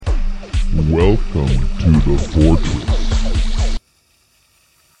Welcome to the Fortress.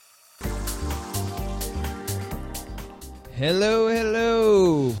 Hello,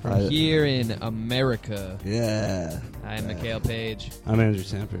 hello. From here in America. Yeah. I'm Mikhail Page. I'm Andrew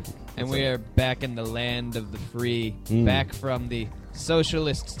Sanford. And we are back in the land of the free. Back from the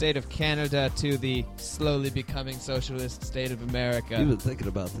socialist state of Canada to the slowly becoming socialist state of America. You've been thinking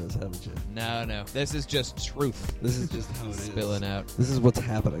about this, haven't you? No. This is just truth. This is just how it is. Spilling out. This is what's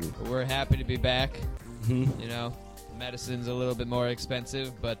happening. We're happy to be back. Mm-hmm. You know, medicine's a little bit more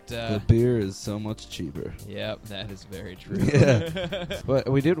expensive, but the beer is so much cheaper. Yep, that is very true. Yeah. But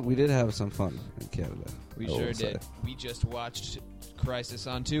we did have some fun in Canada. We sure did. We just watched Crisis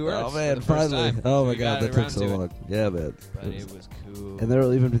on 2 Earths. Oh man, for the first finally! time. Oh my We god, got that took around so to it. long. Yeah, man. But it was cool. And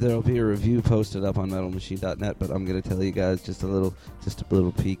there'll be a review posted up on metalmachine.net. But I'm gonna tell you guys just a little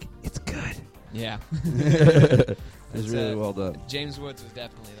peek. It's good. Yeah. It's really well done. James Woods was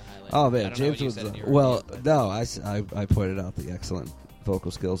definitely the highlight. Oh I man, don't know James what you was said in your well. review, but No, I pointed out the excellent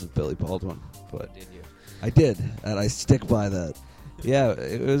vocal skills of Billy Baldwin, but did you? I did, and I stick by that. Yeah,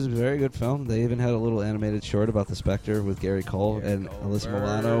 it was a very good film. They even had a little animated short about the Spectre with Gary Cole and Alyssa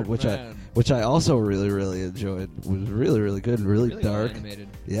Milano, which I also really enjoyed. It was really good and really dark. Well animated.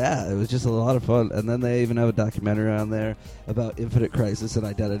 Yeah, it was just a lot of fun. And then they even have a documentary on there about Infinite Crisis and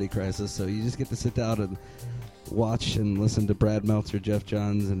Identity Crisis. So you just get to sit down and watch and listen to Brad Meltzer, Jeff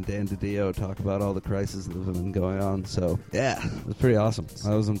Johns, and Dan DiDio talk about all the crises that have been going on. So, yeah, it was pretty awesome.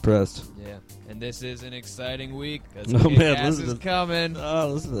 I was impressed. Yeah, and this is an exciting week because Oh, man, Kick-Ass listen is to- coming. Oh,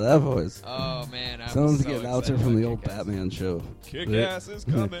 listen to that voice. Oh, man, I'm Someone's so getting out excited there from about the old Kick-Ass. Batman show. Kick-Ass is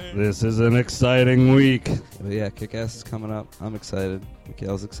coming. This is an exciting week. But yeah, Kick-Ass is coming up. I'm excited.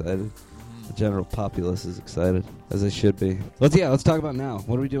 Mikhail's excited. The general populace is excited, as they should be. Let's talk about now.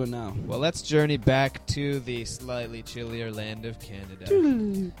 What are we doing now? Well, let's journey back to the slightly chillier land of Canada.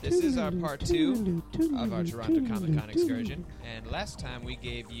 This is our part 2 of our Toronto Comic-Con excursion, and last time we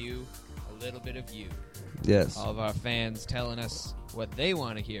gave you a little bit of you. Yes. All of our fans telling us what they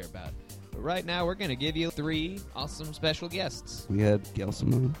want to hear about. But right now, we're going to give you 3 awesome special guests. We had Gail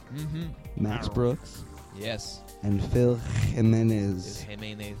Simone, Max Brooks, Yes. and Phil Jimenez. Is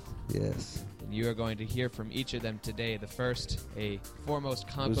Jimenez. Yes. And you are going to hear from each of them today. The first, a foremost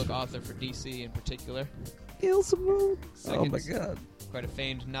comic book author for DC in particular. Gail Simone. Second, Oh my god. quite a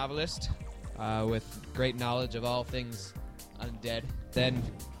famed novelist with great knowledge of all things undead. Then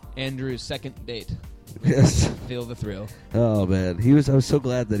Andrew's second date. Yes. Feel the thrill. Oh man, I was so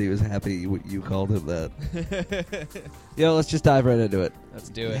glad that he was happy you called him that. Yo, let's just dive right into it. Let's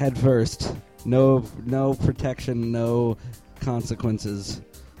do it. Head first. No protection, no consequences.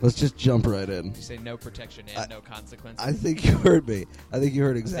 Let's just jump right in. Did you say no protection and no consequences? I think you heard me. I think you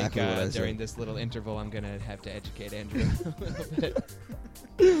heard exactly what I said. during this little interval, I'm going to have to educate Andrew a little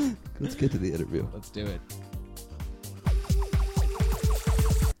bit. Let's get to the interview. Let's do it.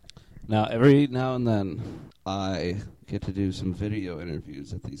 Now, every now and then, I get to do some video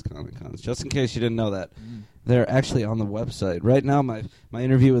interviews at these Comic-Cons. Just in case you didn't know that. They're actually on the website. Right now, my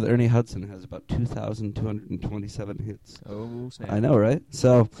interview with Ernie Hudson has about 2,227 hits. Oh, snap. I know, right?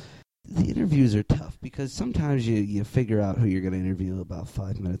 So, the interviews are tough because sometimes you figure out who you're going to interview about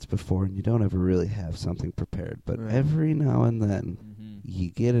 5 minutes before and you don't ever really have something prepared. But every now and then,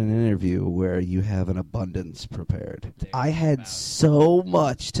 you get an interview where you have an abundance prepared. I had so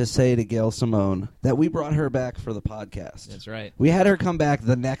much to say to Gail Simone that we brought her back for the podcast. That's right. We had her come back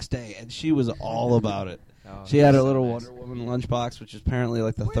the next day, and she was all about it. Oh, She had her so little nice. Wonder Woman lunchbox, which is apparently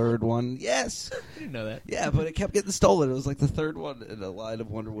like the third one. Yes! I didn't know that. Yeah, but it kept getting stolen. It was like the third one in a line of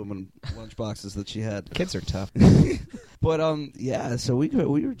Wonder Woman lunchboxes that she had. Kids are tough. But, yeah, so we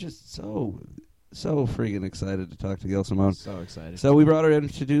were just so freaking excited to talk to Gail Simone. So excited. So we brought her in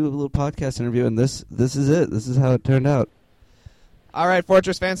to do a little podcast interview, and this is it. This is how it turned out. All right,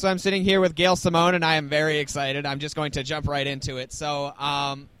 Fortress fans, so I'm sitting here with Gail Simone, and I am very excited. I'm just going to jump right into it. So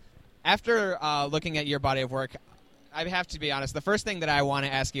after looking at your body of work, I have to be honest, the first thing that I want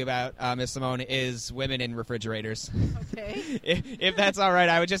to ask you about, Ms. Simone, is women in refrigerators. Okay. if that's all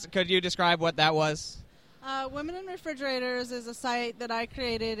right, could you describe what that was? Women in Refrigerators is a site that I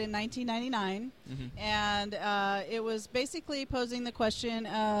created in 1999, and it was basically posing the question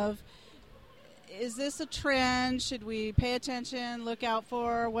of, is this a trend? Should we pay attention, look out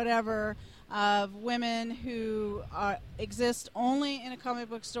for, whatever, of women who exist only in a comic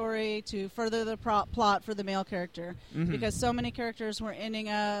book story to further the plot for the male character? Because so many characters were ending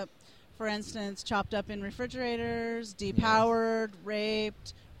up, for instance, chopped up in refrigerators, depowered,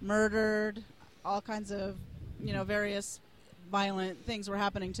 raped, murdered, all kinds of, various violent things were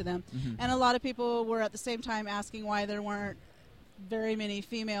happening to them. And a lot of people were at the same time asking why there weren't very many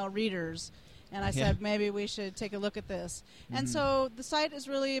female readers. And I said, maybe we should take a look at this. And so the site is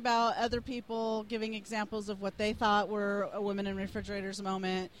really about other people giving examples of what they thought were a women in refrigerators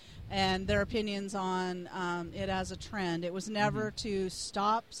moment and their opinions on it as a trend. It was never to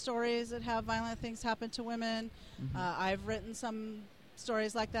stop stories that have violent things happen to women. I've written some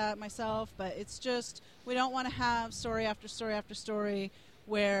stories like that myself, but it's just we don't want to have story after story after story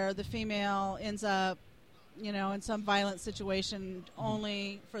where the female ends up in some violent situation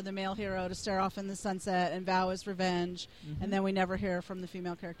only for the male hero to stare off in the sunset and vow his revenge, and then we never hear from the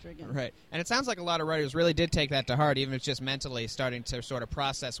female character again. Right. And it sounds like a lot of writers really did take that to heart, even if it's just mentally starting to sort of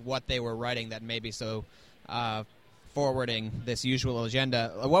process what they were writing that may be so forwarding this usual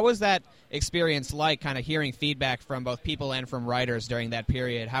agenda. What was that experience like, kind of hearing feedback from both people and from writers during that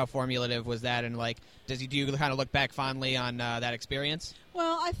period? How formulative was that, and do you kind of look back fondly on that experience?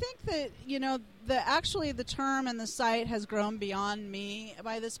 Well, I think that the term and the site has grown beyond me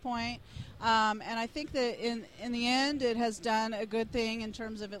by this point, and I think that in the end it has done a good thing in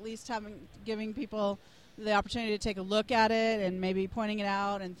terms of at least giving people the opportunity to take a look at it and maybe pointing it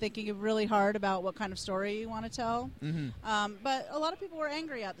out and thinking really hard about what kind of story you want to tell. But a lot of people were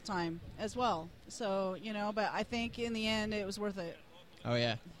angry at the time as well. So, but I think in the end it was worth it. Oh,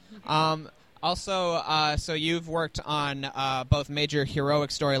 yeah. Also, so you've worked on both major heroic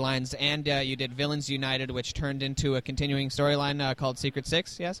storylines, and you did Villains United, which turned into a continuing storyline called Secret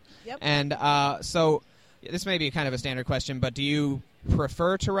Six, yes? Yep. And so this may be kind of a standard question, but do you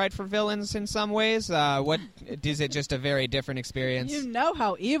prefer to write for villains in some ways? What is it just a very different experience? You know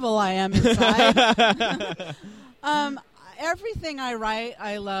how evil I am inside. Everything I write,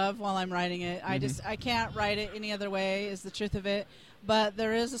 I love while I'm writing it. I can't write it any other way, is the truth of it. But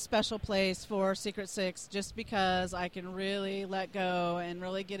there is a special place for Secret Six just because I can really let go and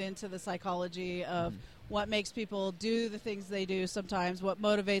really get into the psychology of what makes people do the things they do sometimes, what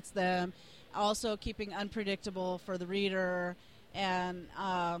motivates them, also keeping unpredictable for the reader. And,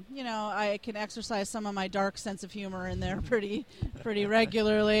 I can exercise some of my dark sense of humor in there pretty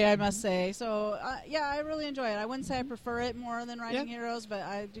regularly, I must say. So, I really enjoy it. I wouldn't say I prefer it more than writing heroes, but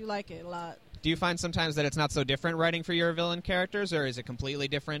I do like it a lot. Do you find sometimes that it's not so different writing for your villain characters, or is it completely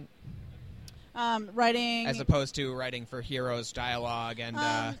different? Writing... As opposed to writing for heroes, dialogue, and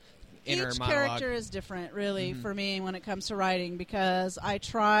inner each monologue. Character is different, really, for me when it comes to writing, because I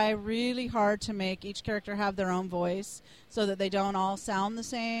try really hard to make each character have their own voice so that they don't all sound the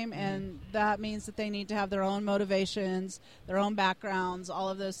same, and that means that they need to have their own motivations, their own backgrounds, all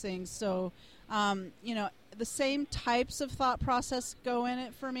of those things. So, the same types of thought process go in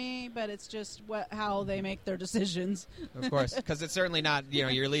it for me, but it's just how they make their decisions. Of course, because it's certainly not,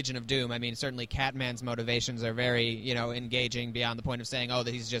 your Legion of Doom. I mean, certainly Catman's motivations are very, engaging beyond the point of saying, that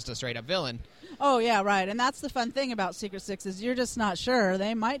he's just a straight-up villain. Oh, yeah, right. And that's the fun thing about Secret Six is you're just not sure.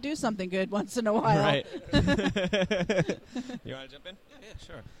 They might do something good once in a while. Right. You want to jump in? Yeah,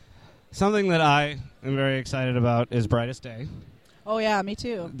 sure. Something that I am very excited about is Brightest Day. Oh, yeah, me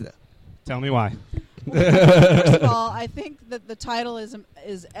too. Tell me why. First of all, I think that the title is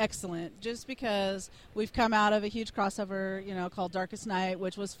excellent, just because we've come out of a huge crossover, called Darkest Night,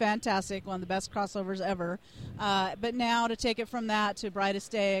 which was fantastic, one of the best crossovers ever. But now to take it from that to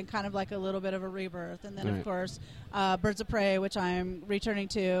Brightest Day and kind of like a little bit of a rebirth, and then of course Birds of Prey, which I'm returning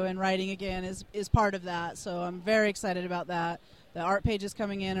to and writing again, is part of that. So I'm very excited about that. The art pages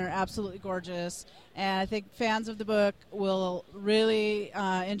coming in are absolutely gorgeous, and I think fans of the book will really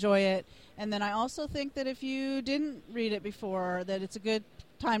enjoy it. And then I also think that if you didn't read it before, that it's a good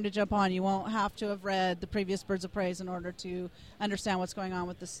time to jump on. You won't have to have read the previous Birds of Prey in order to understand what's going on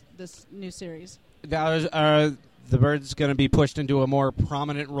with this new series. Now, are the Birds going to be pushed into a more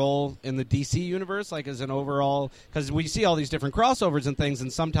prominent role in the DC universe, like as an overall? Because we see all these different crossovers and things,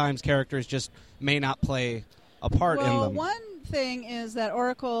 and sometimes characters just may not play a part in them. Well, one thing is that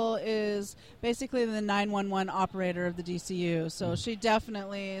Oracle is basically the 911 operator of the DCU, so she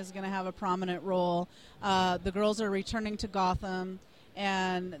definitely is going to have a prominent role. The girls are returning to Gotham,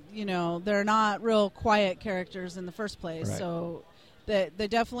 and they're not real quiet characters in the first place, so they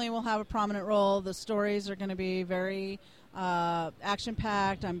definitely will have a prominent role. The stories are going to be very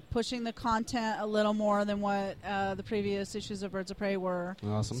action-packed. I'm pushing the content a little more than what the previous issues of Birds of Prey were.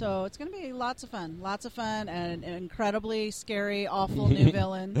 Awesome. So it's going to be lots of fun, and an incredibly scary, awful new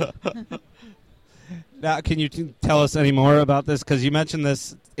villain. Now, can you tell us any more about this? Because you mentioned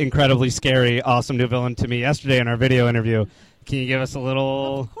this incredibly scary, awesome new villain to me yesterday in our video interview. Can you give us a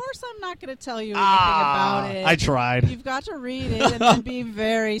little... Of course I'm not going to tell you anything about it. I tried. You've got to read it and then be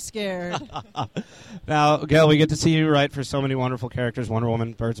very scared. Now, Gail, we get to see you write for so many wonderful characters: Wonder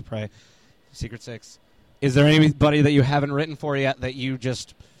Woman, Birds of Prey, Secret Six. Is there anybody that you haven't written for yet that you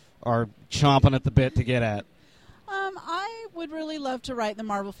just are chomping at the bit to get at? I would really love to write the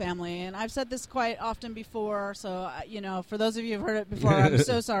Marvel family, and I've said this quite often before, so, for those of you who've heard it before, I'm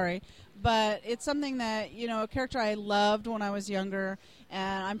so sorry. But it's something that, a character I loved when I was younger,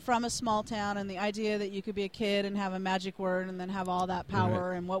 and I'm from a small town, and the idea that you could be a kid and have a magic word and then have all that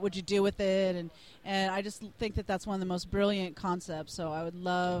power, and what would you do with it, and I just think that that's one of the most brilliant concepts, so I would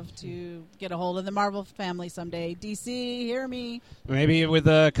love to get a hold of the Marvel family someday. DC, hear me. Maybe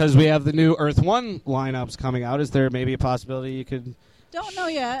because we have the new Earth 1 lineups coming out, is there maybe a possibility you could... Don't know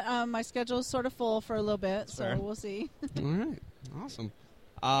yet. My schedule's sort of full for a little bit, so Fair. we'll see. All right. Awesome.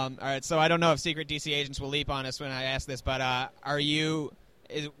 All right, so I don't know if secret DC agents will leap on us when I ask this, but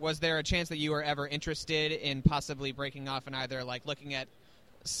was there a chance that you were ever interested in possibly breaking off and either looking at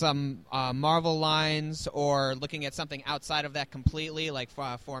some Marvel lines or looking at something outside of that completely,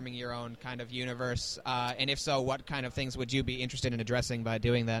 forming your own kind of universe? And if so, what kind of things would you be interested in addressing by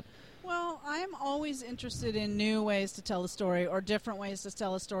doing that? Well, I'm always interested in new ways to tell a story or different ways to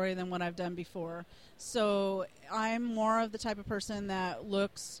tell a story than what I've done before. So I'm more of the type of person that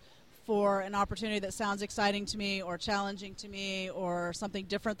looks for an opportunity that sounds exciting to me or challenging to me or something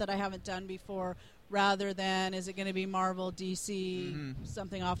different that I haven't done before, rather than is it going to be Marvel, DC,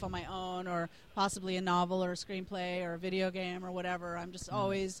 something off on my own, or possibly a novel or a screenplay or a video game or whatever. I'm just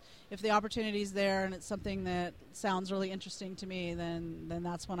always, if the opportunity's there and it's something that sounds really interesting to me, then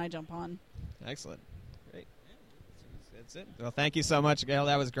that's when I jump on. Excellent. Great. That's it. Well, thank you so much, Gail.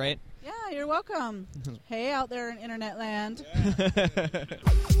 That was great. Yeah, you're welcome. Hey, out there in internet land.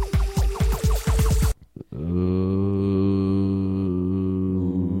 Ooh.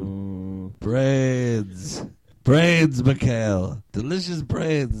 Brains, Mikhail. Delicious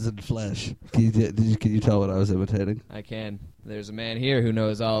brains and flesh. Can you tell what I was imitating? I can. There's a man here who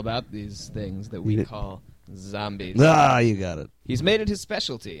knows all about these things that we call zombies. Ah, you got it. He's made it his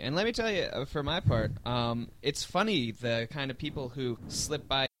specialty. And let me tell you, for my part, it's funny the kind of people who slip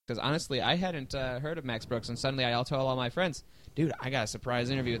by. Because honestly, I hadn't heard of Max Brooks, and suddenly I'll tell all my friends, dude, I got a surprise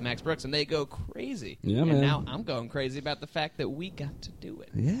interview with Max Brooks, and they go crazy. Yeah, and man. now I'm going crazy about the fact that we got to do it.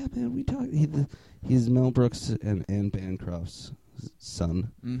 Yeah, man, we talked. He's Mel Brooks and Anne Bancroft's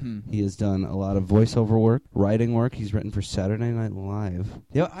son. Mm-hmm. He has done a lot of voiceover work, writing work. He's written for Saturday Night Live.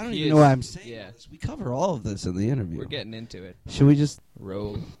 Yeah, I don't even know why I'm saying this. We cover all of this in the interview. We're getting into it. Should we just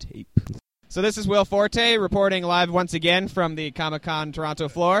roll tape? So this is Will Forte reporting live once again from the Comic-Con Toronto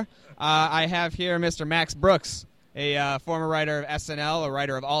floor. I have here Mr. Max Brooks, a former writer of SNL, a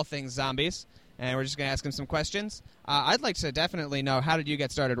writer of all things zombies, and we're just going to ask him some questions. I'd like to definitely know, how did you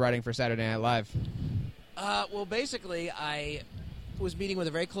get started writing for Saturday Night Live? Well, basically, I was meeting with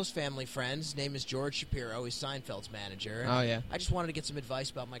a very close family friend. His name is George Shapiro. He's Seinfeld's manager. Oh, yeah. I just wanted to get some advice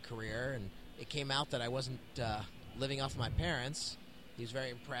about my career, and it came out that I wasn't living off my parents. He was very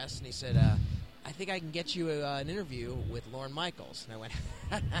impressed, and he said, I think I can get you an interview with Lorne Michaels. And I went,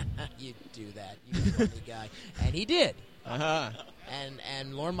 you do that, you funny guy. And he did. Uh-huh.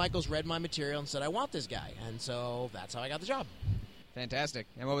 And Lorne Michaels read my material and said, I want this guy. And so that's how I got the job. Fantastic.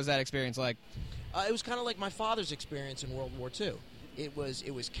 And what was that experience like? It was kind of like my father's experience in World War II. It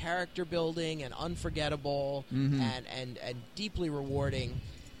was character building and unforgettable and deeply rewarding,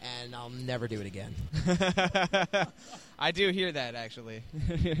 and I'll never do it again. I do hear that, actually.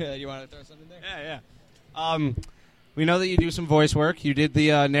 You want to throw something there? Yeah. We know that you do some voice work. You did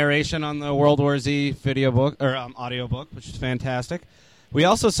the narration on the World War Z video book or audio book, which is fantastic. We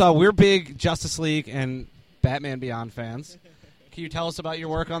also saw we're big Justice League and Batman Beyond fans. Can you tell us about your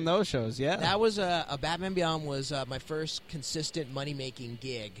work on those shows? Yeah, that was a Batman Beyond was my first consistent money making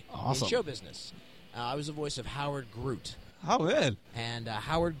gig in show business. I was the voice of Howard Groot. Oh, good. And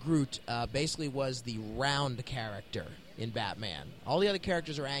Howard Groot basically was the round character in Batman. All the other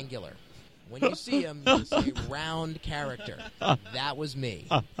characters are angular. When you see him, you see a round character. That was me.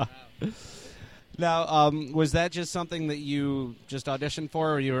 Now, was that just something that you just auditioned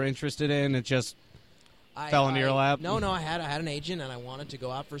for, or you were interested in? It just fell into your lap? No. I had an agent, and I wanted to go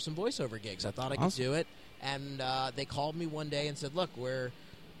out for some voiceover gigs. I thought I could do it. And they called me one day and said, look,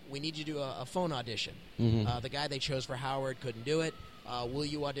 we need you to do a phone audition. Mm-hmm. The guy they chose for Howard couldn't do it. Will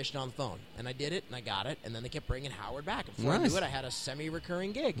you audition on the phone? And I did it, and I got it, and then they kept bringing Howard back. And before I knew it, I had a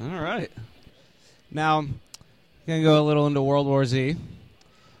semi-recurring gig. All right. Now, I'm going to go a little into World War Z.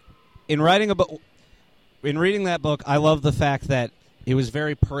 In reading that book, I love the fact that it was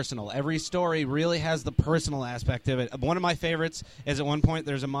very personal. Every story really has the personal aspect of it. One of my favorites is at one point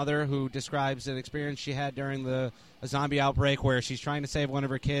there's a mother who describes an experience she had during a zombie outbreak where she's trying to save one of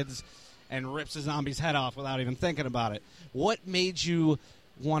her kids and rips a zombie's head off without even thinking about it. What made you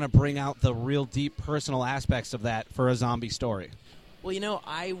want to bring out the real deep personal aspects of that for a zombie story? Well,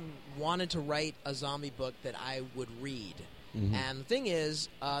 I wanted to write a zombie book that I would read. Mm-hmm. And the thing is,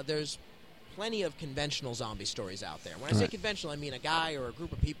 there's plenty of conventional zombie stories out there. When I say conventional, I mean a guy or a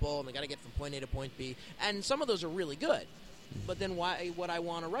group of people, and they got to get from point A to point B. And some of those are really good. But then why would I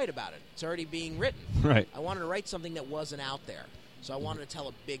want to write about it? It's already being written. Right. I wanted to write something that wasn't out there. So I wanted to tell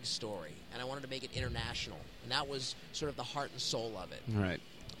a big story, and I wanted to make it international. And that was sort of the heart and soul of it. Right.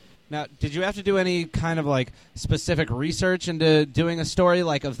 Now, did you have to do any kind of, like, specific research into doing a story,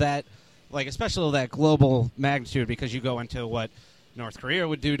 like, of that, like, especially of that global magnitude, because you go into what North Korea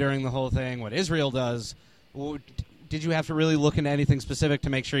would do during the whole thing, what Israel does. Did you have to really look into anything specific to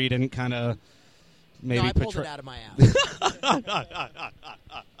make sure you didn't kind of maybe No, I pulled it out of my ass.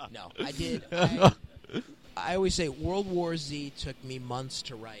 No, I did. I always say World War Z took me months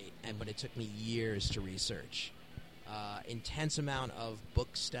to write, but it took me years to research. Intense amount of book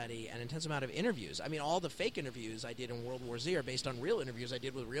study and intense amount of interviews. I mean, all the fake interviews I did in World War Z are based on real interviews I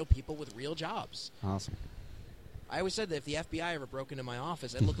did with real people with real jobs. Awesome. I always said that if the FBI ever broke into my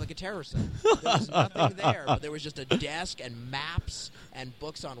office, it looked like a terror cell. There was nothing there, but there was just a desk and maps and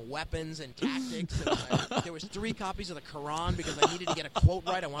books on weapons and tactics. And there was 3 copies of the Quran because I needed to get a quote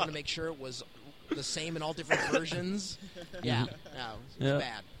right. I wanted to make sure it was the same in all different versions. Yeah, no, it was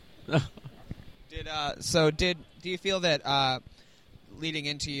bad. Do you feel that leading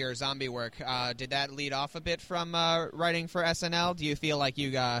into your zombie work, did that lead off a bit from writing for SNL? Do you feel like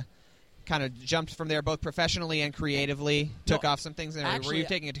you kind of jumped from there both professionally and creatively, took off some things, and were you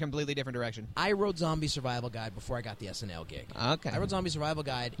taking it a completely different direction? I wrote Zombie Survival Guide before I got the SNL gig. Okay. I wrote Zombie Survival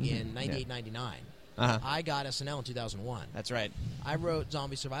Guide in 98, 99. I got SNL in 2001. That's right. I wrote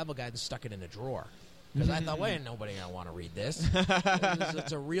Zombie Survival Guide and stuck it in a drawer. Because I thought, well, ain't nobody going to want to read this.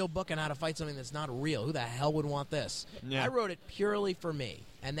 It's a real book on how to fight something that's not real. Who the hell would want this? Yeah. I wrote it purely for me.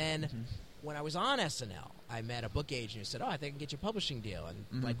 And then when I was on SNL, I met a book agent who said, I think I can get you a publishing deal.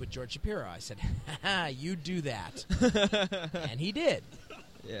 And like with George Shapiro, I said, you do that. And he did.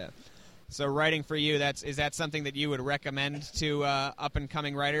 Yeah. So writing for you, is that something that you would recommend to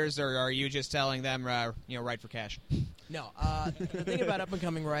up-and-coming writers, or are you just telling them, write for cash? No. The thing about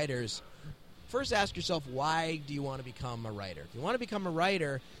up-and-coming writers, first ask yourself, why do you want to become a writer? If you want to become a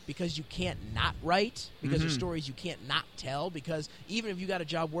writer because you can't not write, because there's stories you can't not tell, because even if you got a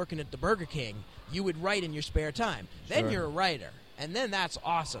job working at the Burger King, you would write in your spare time. Then you're a writer, and then that's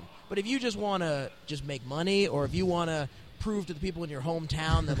awesome. But if you just want to just make money, or if you want to prove to the people in your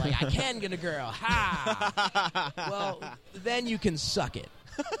hometown that, like, I can get a girl, ha! Well, then you can suck it.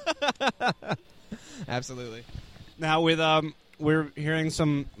 Absolutely. Now, with we're hearing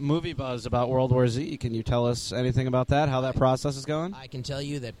some movie buzz about World War Z. Can you tell us anything about that, how that process is going? I can tell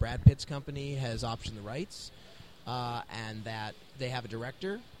you that Brad Pitt's company has optioned the rights, and that they have a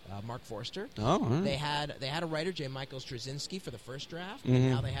director, Mark Forster. Oh, right. They had a writer, J. Michael Straczynski, for the first draft.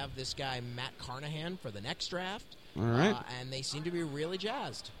 And now they have this guy, Matt Carnahan, for the next draft. All right. And they seem to be really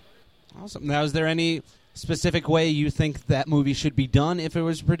jazzed. Awesome. Now, is there any specific way you think that movie should be done if it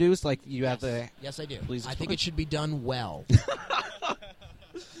was produced? Like, you have to... Yes, I do. I think it should be done well.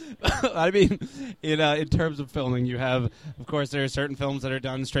 I mean, in terms of filming, you have, of course, there are certain films that are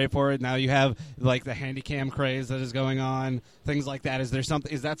done straightforward. Now you have, like, the handycam craze that is going on, things like that. Is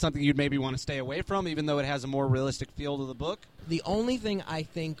that something you'd maybe want to stay away from, even though it has a more realistic feel to the book? The only thing I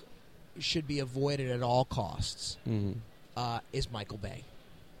think should be avoided at all costs is Michael Bay.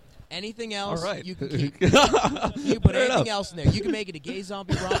 Anything else, you can keep. You can put anything else in there. You can make it a gay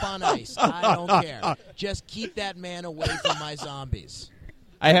zombie romp on ice. I don't care. Just keep that man away from my zombies.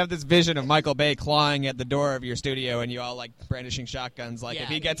 I have this vision of Michael Bay clawing at the door of your studio, and you all, like, brandishing shotguns, like, if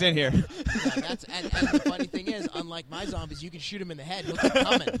he gets in here. Yeah, and the funny thing is, unlike my zombies, you can shoot him in the head. He'll keep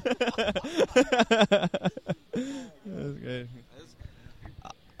coming. That's good.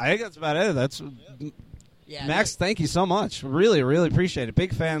 I think that's about it. Max, thank you so much. Really, really appreciate it.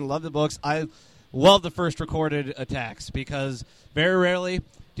 Big fan. Love the books. I love the first recorded attacks, because very rarely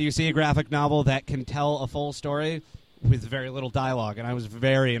do you see a graphic novel that can tell a full story with very little dialogue, and I was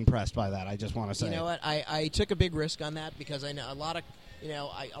very impressed by that. I just want to say, you know what? I took a big risk on that, because I know a lot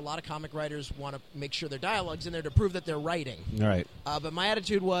of comic writers want to make sure their dialogue's in there to prove that they're writing. Right. But my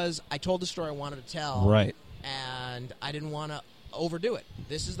attitude was, I told the story I wanted to tell. Right. And I didn't want to overdo it.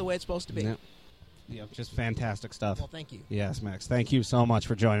 This is the way it's supposed to be. Yeah, just fantastic stuff. Well, thank you. Yes, Max. Thank you so much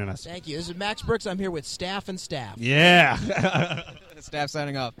for joining us. Thank you. This is Max Brooks. I'm here with Staff and Staff. Yeah. Staff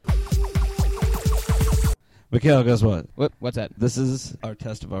signing off. Mikhail, guess what? What's that? This is our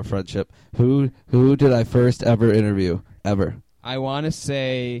test of our friendship. Who did I first ever interview? Ever? I want to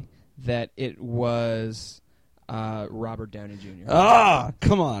say that it was Robert Downey Jr. Ah,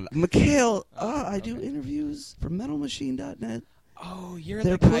 come on. Mikhail, I do interviews for MetalMachine.net. Oh, you're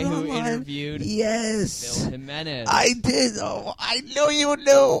They're the guy put who online. interviewed Yes. Phil Jimenez. I did. Oh, I know you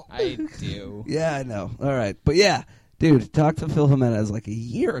knew. I do. Yeah, I know. All right. But yeah, dude, talked to Phil Jimenez like a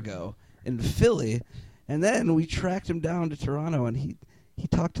year ago in Philly, and then we tracked him down to Toronto, and he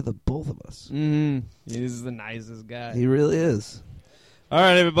talked to the both of us. He's the nicest guy. He really is. All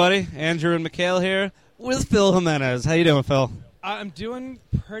right, everybody. Andrew and Mikhail here with Phil Jimenez. How you doing, Phil? I'm doing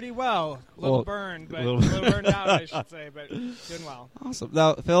pretty well. A little burned, but a little- little burned out, I should say, but doing well. Awesome.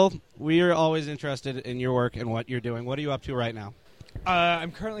 Now, Phil, we are always interested in your work and what you're doing. What are you up to right now?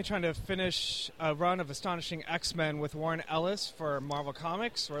 I'm currently trying to finish a run of Astonishing X-Men with Warren Ellis for Marvel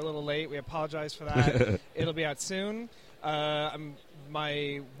Comics. We're a little late. We apologize for that. It'll be out soon.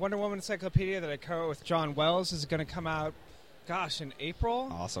 My Wonder Woman encyclopedia that I co-wrote with John Wells is going to come out, in April.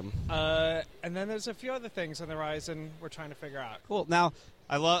 Awesome. And then there's a few other things on the horizon we're trying to figure out. Cool. Now,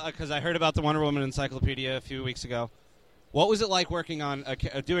 I love because I heard about the Wonder Woman encyclopedia a few weeks ago. What was it like working on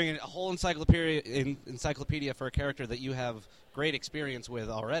doing a whole encyclopedia for a character that you have great experience with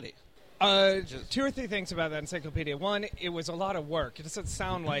already? Two or three things about that encyclopedia. One, it was a lot of work. It doesn't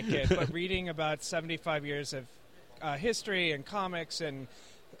sound like it, but reading about 75 years of history and comics and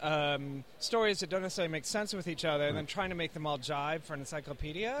stories that don't necessarily make sense with each other, and then trying to make them all jive for an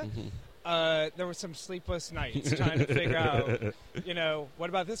encyclopedia. There were some sleepless nights trying to figure out, what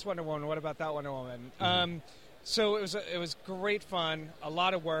about this Wonder Woman? What about that Wonder Woman? So it was great fun, a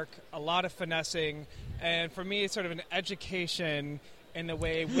lot of work, a lot of finessing, and for me, it's sort of an education in the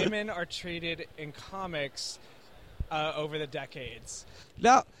way women are treated in comics over the decades.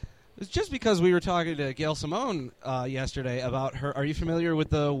 Now, it's just because we were talking to Gail Simone yesterday about her. Are you familiar with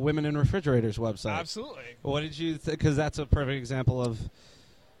the Women in Refrigerators website? Absolutely. What did you think? Because that's a perfect example of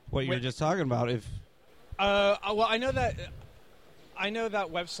what you were just talking about. Well, I know that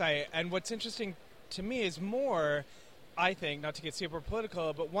website, and what's interesting to me is more, I think, not to get super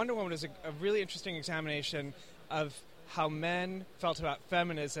political, but Wonder Woman is a really interesting examination of how men felt about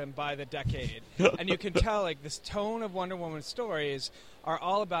feminism by the decade. And you can tell, this tone of Wonder Woman's stories are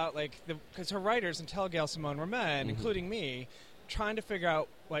all about, because her writers until Gail Simone were men, including me, trying to figure out,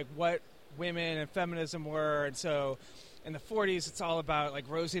 what women and feminism were. And so in the 40s, it's all about,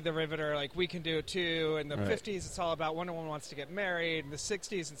 Rosie the Riveter, we can do it too. In the 50s, it's all about Wonder Woman wants to get married. In the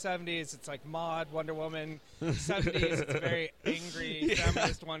 60s and 70s, it's Maude Wonder Woman. 70s, it's a very angry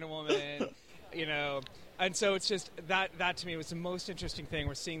feminist Wonder Woman, And so it's just that to me was the most interesting thing.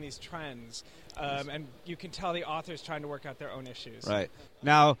 We're seeing these trends, and you can tell the authors trying to work out their own issues. Right.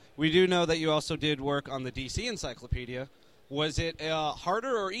 Now, we do know that you also did work on the DC encyclopedia. Was it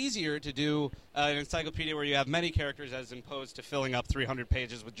harder or easier to do an encyclopedia where you have many characters as opposed to filling up 300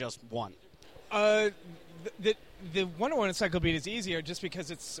 pages with just one? The Wonder Woman encyclopedia is easier just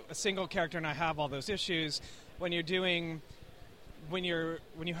because it's a single character and I have all those issues. When you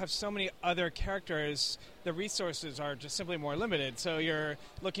have so many other characters, the resources are just simply more limited. So you're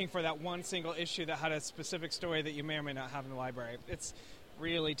looking for that one single issue that had a specific story that you may or may not have in the library. It's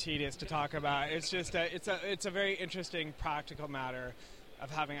really tedious to talk about. It's just it's a very interesting practical matter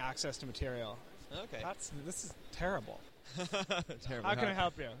of having access to material. Okay. This is terrible. Terrible. How can I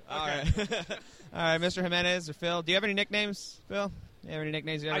help you? All right. All right, Mr. Jimenez or Phil. Do you have any nicknames, Phil? Do you have any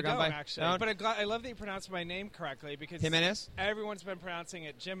nicknames you ever I gone don't, by? actually. Don't? But I love that you pronounced my name correctly because Jimenez? everyone's been pronouncing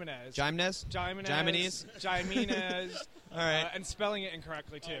it Jimenez. Jimenez? Jimenez. Jimenez. All right. And spelling it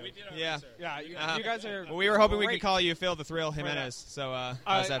incorrectly, too. Yeah. Yeah, you guys are Well, we were hoping we great. could call you Phil the Thrill Jimenez. So,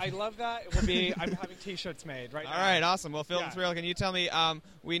 how's that? I love that. It will be. I'm having T-shirts made right now. All right, awesome. Well, Phil Yeah. the Thrill, can you tell me?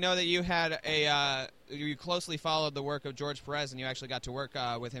 We know that you had you closely followed the work of George Perez, and you actually got to work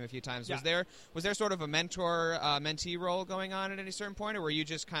with him a few times. Yeah. Was there sort of a mentee role going on at any certain point, or were you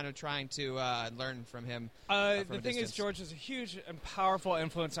just kind of trying to learn from him? The thing is, George was a huge and powerful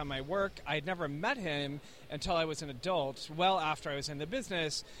influence on my work. I had never met him until I was an adult, well after I was in the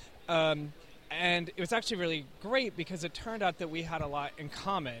business. And it was actually really great because it turned out that we had a lot in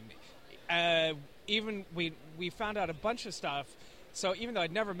common. Even we found out a bunch of stuff. So even though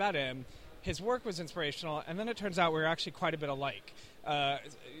I'd never met him, his work was inspirational. And then it turns out we were actually quite a bit alike.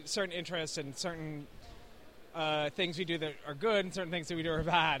 Certain interests and certain things we do that are good and certain things that we do are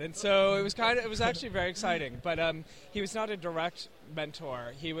bad. And so it was actually very exciting. But he was not a direct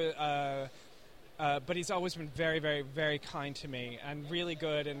mentor. He was, but he's always been very, very, very kind to me and really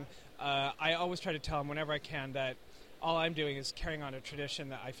good. And I always try to tell him whenever I can that all I'm doing is carrying on a tradition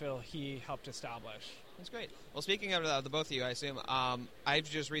that I feel he helped establish. That's great. Well, speaking of the both of you, I assume, I've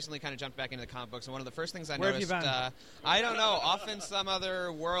just recently kind of jumped back into the comic books, and one of the first things I noticed... Where have you been? I don't know, off in some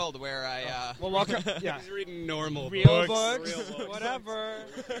other world where I... Well, welcome... Yeah. He's reading normal Real books. books. Whatever.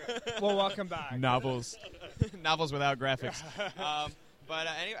 Well, welcome back. Novels. Novels without graphics. But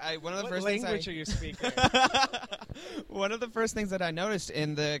anyway, one of the What first language things are you speaking? one of the first things that I noticed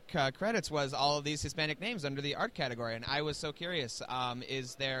in the credits was all of these Hispanic names under the art category, and I was so curious.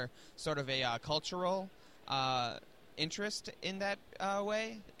 Is there sort of a cultural interest in that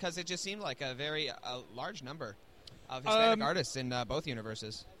way? Because it just seemed like a very large number of Hispanic artists in both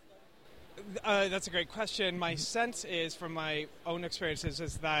universes. That's a great question. My sense is, from my own experiences,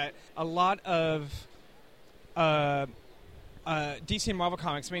 is that a lot of DC and Marvel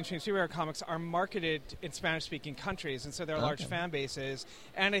comics, mainstream superhero comics, are marketed in Spanish-speaking countries, and so there are large fan bases,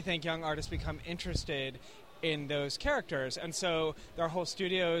 and I think young artists become interested in those characters, and so there are whole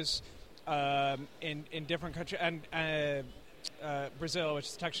studios in different countries, and Brazil, which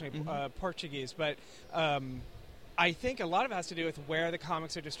is technically Portuguese, but I think a lot of it has to do with where the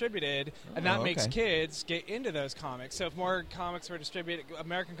comics are distributed, and that makes kids get into those comics. So if more comics were distributed,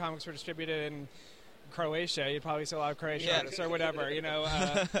 American comics were distributed in Croatia, you'd probably see a lot of Croatian artists or whatever.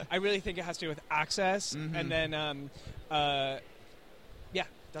 I really think it has to do with access, and then,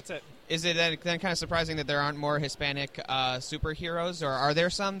 that's it. Is it then kind of surprising that there aren't more Hispanic superheroes, or are there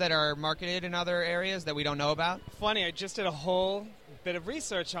some that are marketed in other areas that we don't know about? Funny, I just did a whole bit of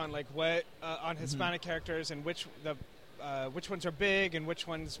research on what on Hispanic characters and which ones are big and which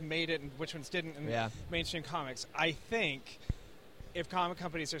ones made it and which ones didn't in mainstream comics. I think if comic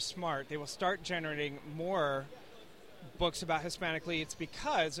companies are smart, they will start generating more books about Hispanic leads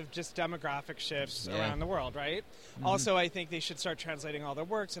because of just demographic shifts around the world, right? Also, I think they should start translating all their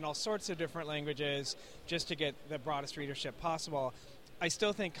works in all sorts of different languages just to get the broadest readership possible. I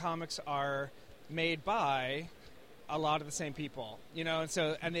still think comics are made by a lot of the same people,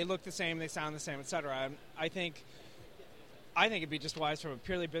 and they look the same, they sound the same, etc. I think it'd be just wise from a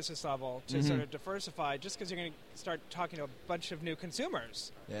purely business level to sort of diversify, just because you're going to start talking to a bunch of new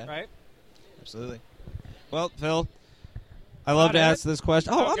consumers, right? Absolutely. Well, Phil, I love to ask this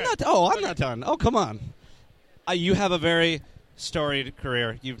question. I'm not done. Oh, come on. You have a very storied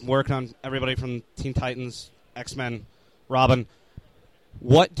career. You've worked on everybody from Teen Titans, X-Men, Robin.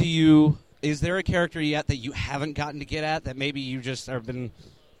 Is there a character yet that you haven't gotten to get at that maybe you just have been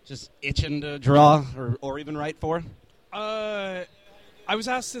just itching to draw or even write for? I was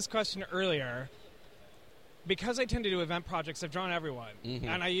asked this question earlier. Because I tend to do event projects, I've drawn everyone.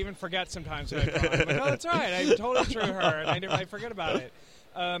 And I even forget sometimes that I've drawn. I'm like, oh, that's right, I totally drew her, and I forget about it.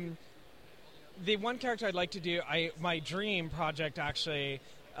 The one character I'd like to do, my dream project actually,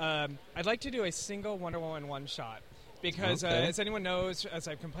 I'd like to do a single Wonder Woman one-shot. Because as anyone knows, as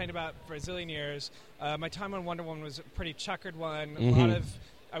I've complained about for a zillion years, my time on Wonder Woman was a pretty checkered one.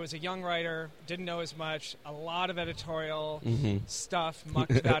 I was a young writer, didn't know as much, a lot of editorial stuff,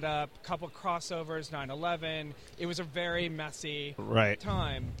 mucked that up, a couple crossovers, 9/11. It was a very messy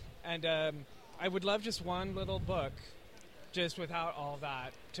time. And I would love just one little book, just without all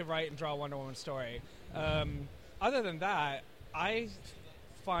that, to write and draw a Wonder Woman story. Other than that, I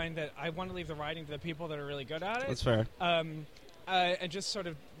find that I want to leave the writing to the people that are really good at it. That's fair. And just sort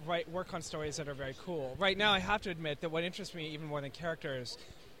of work on stories that are very cool. Right now, I have to admit that what interests me even more than characters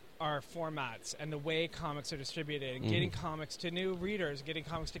are formats and the way comics are distributed, and getting comics to new readers, getting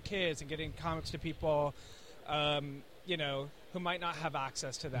comics to kids, and getting comics to people, who might not have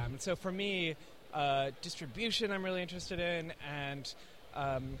access to them. And so for me, distribution I'm really interested in, and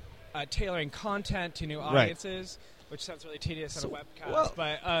tailoring content to new audiences, which sounds really tedious on a webcast,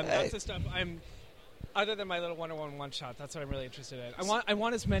 but that's the stuff other than my little Wonder Woman one-shot, that's what I'm really interested in. I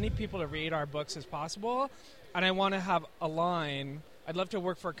want as many people to read our books as possible, and I want to have a line. I'd love to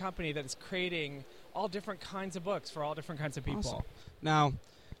work for a company that is creating all different kinds of books for all different kinds of people. Awesome. Now,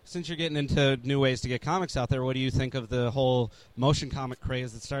 since you're getting into new ways to get comics out there, what do you think of the whole motion comic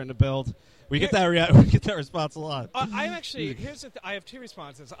craze that's starting to build? We get that response a lot. I'm actually I have two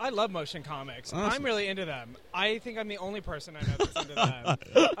responses. I love motion comics. Awesome. I'm really into them. I think I'm the only person I know that's into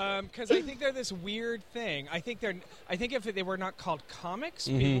them because I think they're this weird thing. I think if they were not called comics,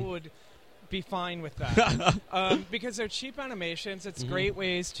 people would be fine with that because they're cheap animations. It's great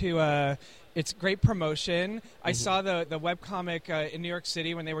ways to. It's great promotion. I saw the webcomic in New York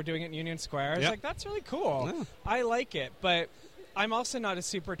City when they were doing it in Union Square. I was like, that's really cool. Yeah. I like it, but I'm also not a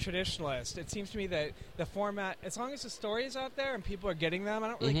super traditionalist. It seems to me that the format, as long as the story is out there and people are getting them, I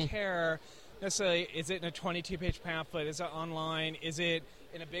don't really care necessarily, is it in a 22-page pamphlet? Is it online? Is it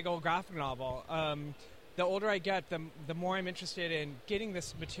in a big old graphic novel? the older I get, the more I'm interested in getting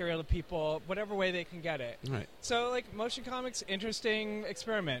this material to people, whatever way they can get it. Right. So, like, motion comics, interesting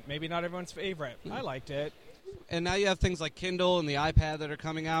experiment. Maybe not everyone's favorite. I liked it. And now you have things like Kindle and the iPad that are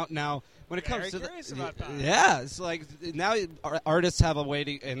coming out. Now, when it comes to curious about that. Yeah, it's like now artists have a way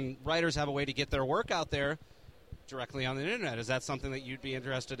to, and writers have a way to get their work out there directly on the internet. Is that something that you'd be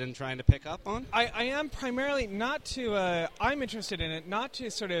interested in trying to pick up on? I am primarily not to, I'm interested in it, not to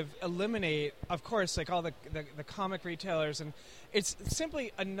sort of eliminate, of course, like all the comic retailers, and it's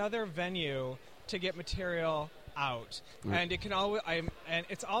simply another venue to get material out. Right. And it can always, and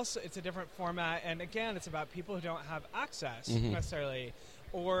it's a different format, and again, it's about people who don't have access necessarily,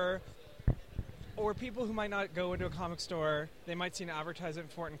 or people who might not go into a comic store. They might see an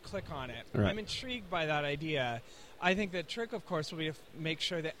advertisement for it and click on it. Right. I'm intrigued by that idea. I think the trick, of course, will be to make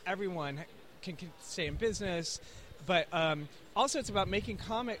sure that everyone can stay in business. But also, it's about making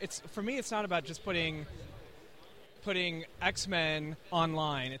for me, it's not about just putting X-Men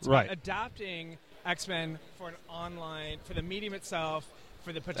online. It's about adapting X-Men for for the medium itself,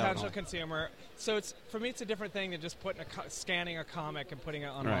 for the potential consumer. So for me, it's a different thing than just scanning a comic and putting it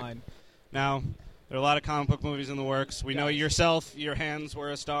online. Right. Now, there are a lot of comic book movies in the works. We know yourself, your hands were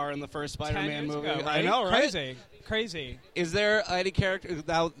a star in the first Spider-Man movie. Ago, right? I know, right? Crazy. Is there any character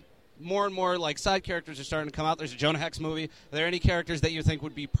now? More and more like side characters are starting to come out. There's a Jonah Hex movie. Are there any characters that you think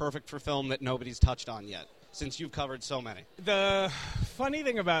would be perfect for film that nobody's touched on yet, since you've covered so many? The funny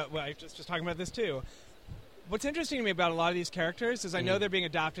thing about, I was just talking about this too. What's interesting to me about a lot of these characters is I know they're being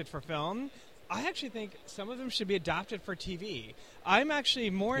adapted for film. I actually think some of them should be adapted for TV. I'm actually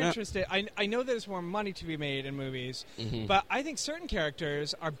more interested. I know there's more money to be made in movies, but I think certain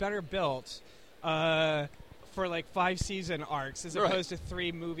characters are better built for like 5-season arcs as opposed to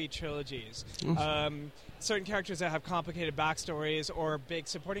 3-movie trilogies. Certain characters that have complicated backstories or big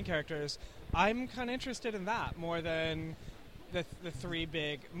supporting characters, I'm kind of interested in that more than the 3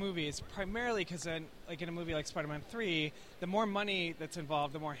 big movies, primarily because then, like in a movie like Spider-Man 3, the more money that's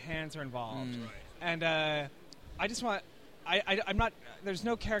involved, the more hands are involved. And I just want... I'm not... There's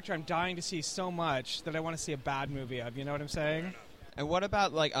no character I'm dying to see so much that I want to see a bad movie of. You know what I'm saying? And what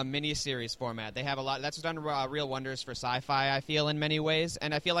about like a miniseries format? They have a lot. That's done real wonders for sci-fi, I feel, in many ways.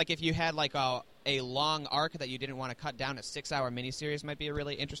 And I feel like if you had like a long arc that you didn't want to cut down, a 6-hour miniseries might be a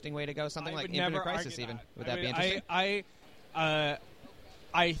really interesting way to go. Something like Infinite Crisis, even. Would that be interesting?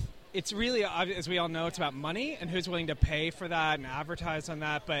 It's really, as we all know, it's about money and who's willing to pay for that and advertise on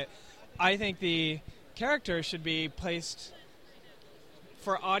that. But I think the character should be placed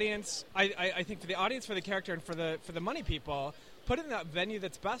for audience. I think for the audience, for the character, and for the money people, put it in that venue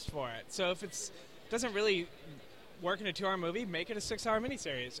that's best for it. So if it doesn't really work in a 2-hour movie, make it a 6-hour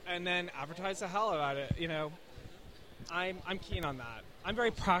miniseries, and then advertise the hell out of it. You know, I'm keen on that. I'm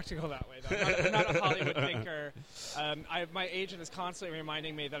very practical that way, though. I'm not a Hollywood thinker. My agent is constantly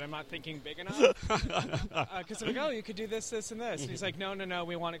reminding me that I'm not thinking big enough. Because I'm like, oh, you could do this, this, and this. And he's like, no,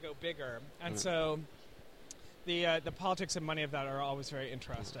 we want to go bigger. And so the politics and money of that are always very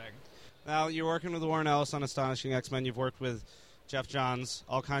interesting. Now, you're working with Warren Ellis on Astonishing X-Men. You've worked with Jeff Johns,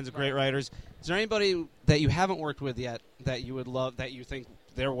 all kinds of great writers. Is there anybody that you haven't worked with yet that you would love, that you think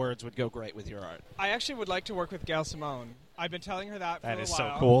their words would go great with your art? I actually would like to work with Gail Simone. I've been telling her that for a while. That is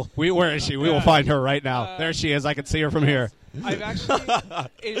so cool. Where is she? We will find her right now. There she is. I can see her from here. I've actually...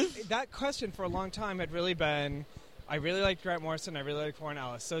 that question for a long time had really been... I really like Grant Morrison. I really like Warren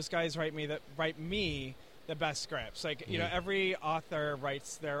Ellis. Those guys write me the best scripts. Like, you know, every author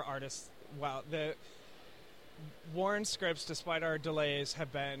writes their artists well. The Warren scripts, despite our delays,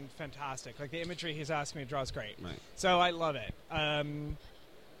 have been fantastic. Like, the imagery he's asked me to draw is great. Right. So I love it.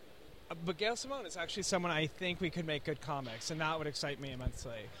 But Gail Simone is actually someone I think we could make good comics, and that would excite me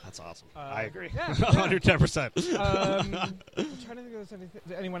immensely. That's awesome. I agree. Yeah, 110%. I'm trying to think if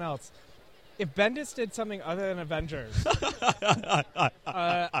there's anyone else. If Bendis did something other than Avengers,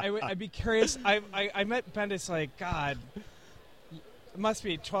 I'd be curious. I met Bendis, like, God, it must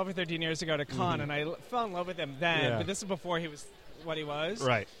be 12 or 13 years ago at a con, and I fell in love with him then, but this is before he was what he was.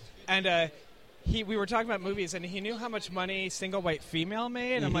 Right. And we were talking about movies, and he knew how much money Single White Female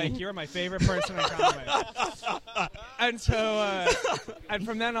made. I'm like, you're my favorite person in comics. And so, and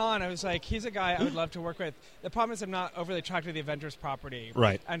from then on, I was like, he's a guy I would love to work with. The problem is I'm not overly attracted to the Avengers property.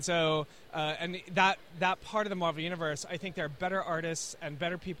 Right. And so, and that part of the Marvel Universe, I think there are better artists and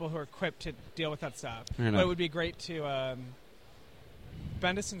better people who are equipped to deal with that stuff. But it would be great to...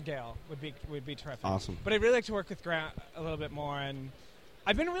 Bendis and Gale would be terrific. Awesome. But I'd really like to work with Grant a little bit more, and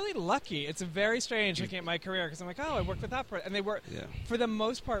I've been really lucky. It's very strange looking at my career because I'm like, oh, I worked with that person. And they were, for the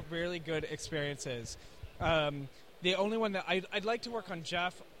most part, really good experiences. The only one that I'd like to work on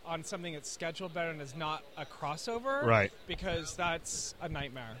Jeff on something that's scheduled better and is not a crossover. Right. Because that's a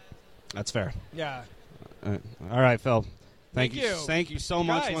nightmare. That's fair. Yeah. All right, Phil. Thank you. Thank you so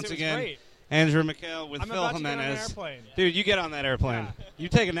much Guys, once it was again. great. Andrew McHale with I'm Phil about to get on an Jimenez. airplane. Dude, you get on that airplane. Yeah. You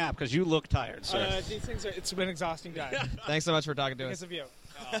take a nap because you look tired, sir. These things it's been an exhausting day. Thanks so much for talking to Because us. of you.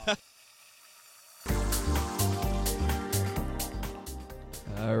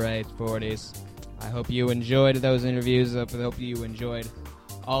 All right, 40s. I hope you enjoyed those interviews. I hope you enjoyed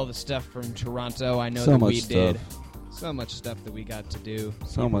all the stuff from Toronto. I know So that much we stuff. did. So much stuff that we got to do.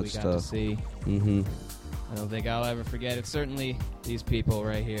 So people much we got stuff. to see. Mm-hmm. I don't think I'll ever forget it. Certainly these people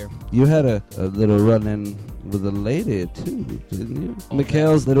right here. You had a little run-in with a lady, too, didn't you? Oh,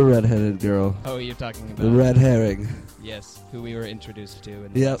 Mikhail's little red-headed girl. Oh, you're talking about... The red herring. Yes, who we were introduced to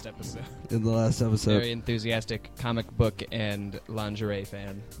in the Yep. last episode. In the last episode. Very enthusiastic comic book and lingerie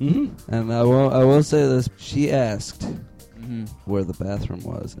fan. Mm-hmm. And I will say this. She asked Mm-hmm. where the bathroom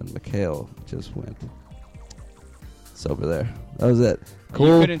was, and Mikhail just went. It's over there. That was it. Cool.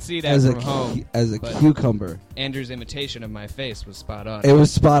 You couldn't see that as from a home. As a but cucumber. Andrew's imitation of my face was spot on. It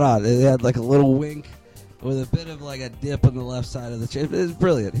was spot on. It had like a little wink with a bit of like a dip on the left side of the chin. It was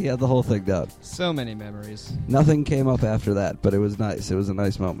brilliant. He had the whole thing done. So many memories. Nothing came up after that, but it was nice. It was a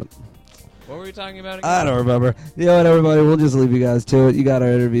nice moment. What were we talking about again? I don't remember. You know what, everybody? We'll just leave you guys to it. You got our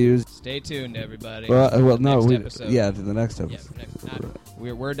interviews. Stay tuned, everybody. Well, no, Next episode. yeah, to the next Yeah, episode.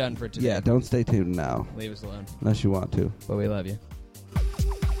 we're done for today. Yeah, don't stay tuned now, Leave us alone. unless you want to. But we love you.